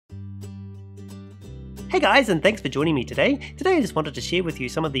Hey guys, and thanks for joining me today. Today I just wanted to share with you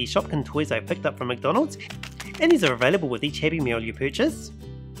some of the Shopkins toys I picked up from McDonald's, and these are available with each Happy Meal you purchase.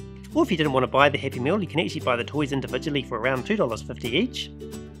 Or if you didn't want to buy the Happy Meal, you can actually buy the toys individually for around $2.50 each.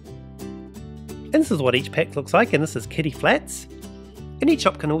 And this is what each pack looks like, and this is Kitty Flats. And each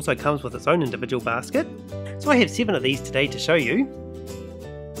Shopkins also comes with its own individual basket. So I have 7 of these today to show you.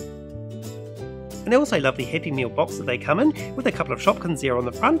 And they also love the Happy Meal box that they come in, with a couple of Shopkins there on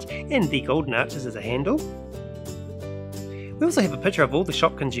the front and the golden arches as a handle. We also have a picture of all the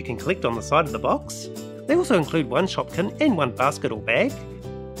Shopkins you can collect on the side of the box. They also include one Shopkin and one basket or bag.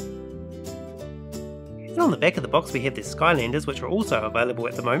 And on the back of the box we have the Skylanders, which are also available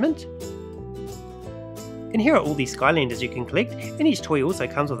at the moment. And here are all the Skylanders you can collect, and each toy also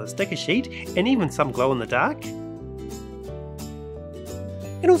comes with a sticker sheet and even some glow in the dark.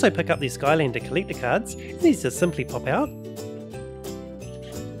 And also pick up the Skylander collector cards, and these just simply pop out.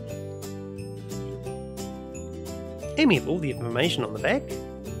 And we have all the information on the back.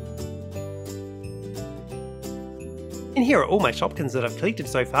 And here are all my Shopkins that I've collected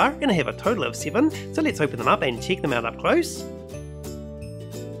so far, and I have a total of 7, so let's open them up and check them out up close.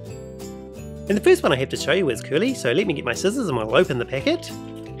 And the first one I have to show you is Curly, so let me get my scissors and we'll open the packet.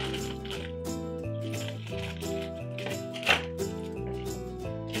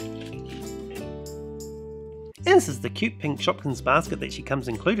 And this is the cute pink Shopkins basket that she comes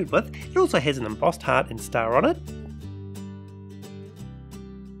included with. It also has an embossed heart and star on it.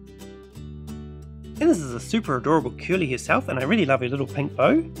 And this is a super adorable Curly herself, and I really love her little pink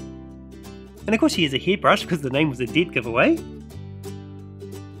bow. And of course she has a hairbrush because the name was a dead giveaway.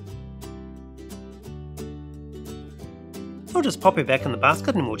 So I'll just pop her back in the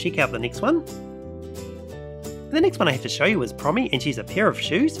basket and we'll check out the next one. And the next one I have to show you is Promi, and she's a pair of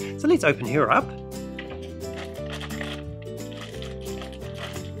shoes, so let's open her up.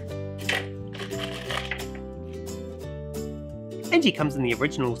 And she comes in the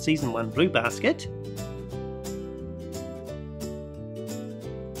original Season 1 blue basket.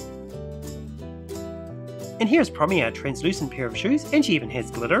 And here's Promi, a translucent pair of shoes, and she even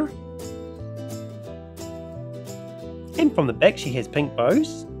has glitter. And from the back she has pink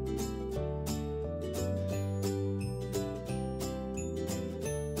bows.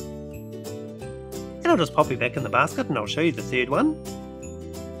 And I'll just pop her back in the basket and I'll show you the third one.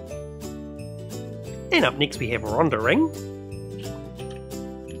 And up next we have Rhonda Ring.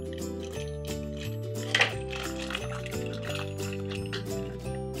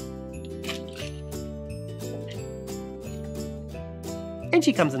 And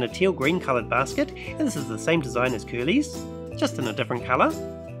she comes in a teal green coloured basket, and this is the same design as Curly's, just in a different colour.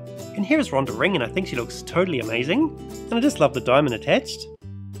 And here's Rhonda Ring, and I think she looks totally amazing, and I just love the diamond attached.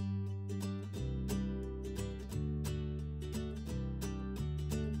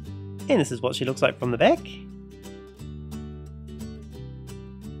 And this is what she looks like from the back.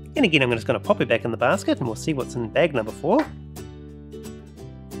 And again, I'm just going to pop her back in the basket and we'll see what's in bag number 4.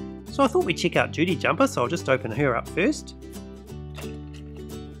 So I thought we'd check out Judy Jumper, so I'll just open her up first.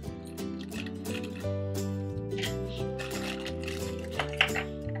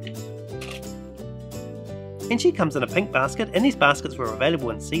 And she comes in a pink basket, and these baskets were available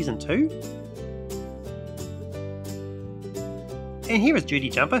in Season 2. And here is Judy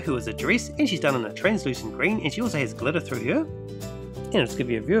Jumper, who is a dress, and she's done in a translucent green, and she also has glitter through her. And I'll just give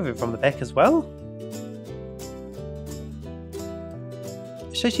you a view of her from the back as well.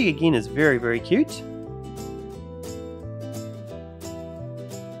 So she again is very, very cute.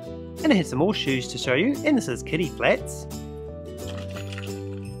 And I have some more shoes to show you, and this is Kitty Flats.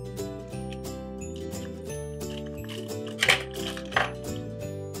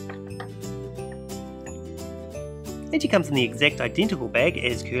 And she comes in the exact identical bag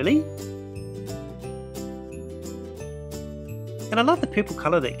as Curly. And I love the purple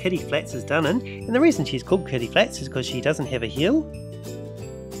colour that Kitty Flats is done in, and the reason she's called Kitty Flats is because she doesn't have a heel.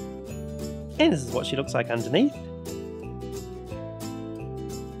 And this is what she looks like underneath.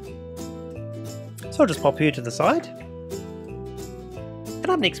 So I'll just pop her to the side. And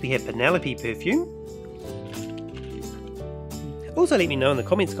up next we have Penelope perfume. Also let me know in the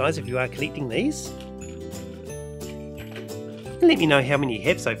comments guys if you are collecting these. And let me know how many you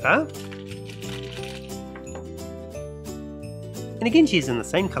have so far. And again she's in the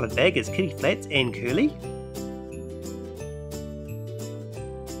same coloured bag as Kitty Flats and Curly.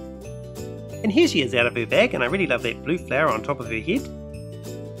 And here she is out of her bag, and I really love that blue flower on top of her head.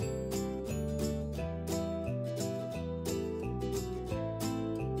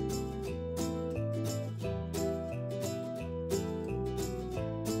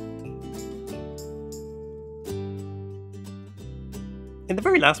 And the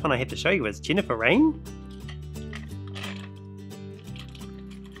very last one I have to show you is Jennifer Rain.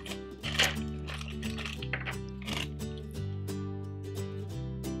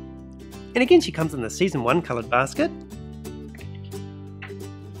 And again, she comes in the Season 1 coloured basket.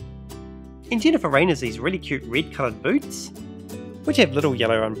 And Jennifer Rain has these really cute red coloured boots, which have little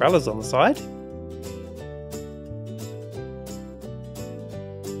yellow umbrellas on the side.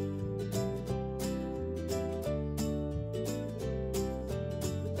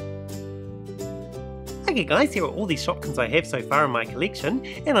 Okay guys, here are all these Shopkins I have so far in my collection,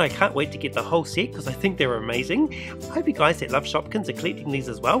 and I can't wait to get the whole set because I think they're amazing. I hope you guys that love Shopkins are collecting these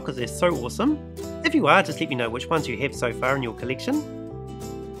as well because they're so awesome. If you are, just let me know which ones you have so far in your collection.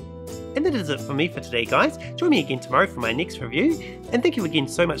 And that is it for me for today guys. Join me again tomorrow for my next review, and thank you again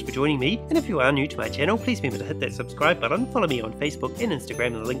so much for joining me. And if you are new to my channel, please remember to hit that subscribe button, follow me on Facebook and Instagram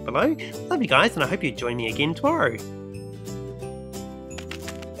in the link below. Love you guys, and I hope you join me again tomorrow.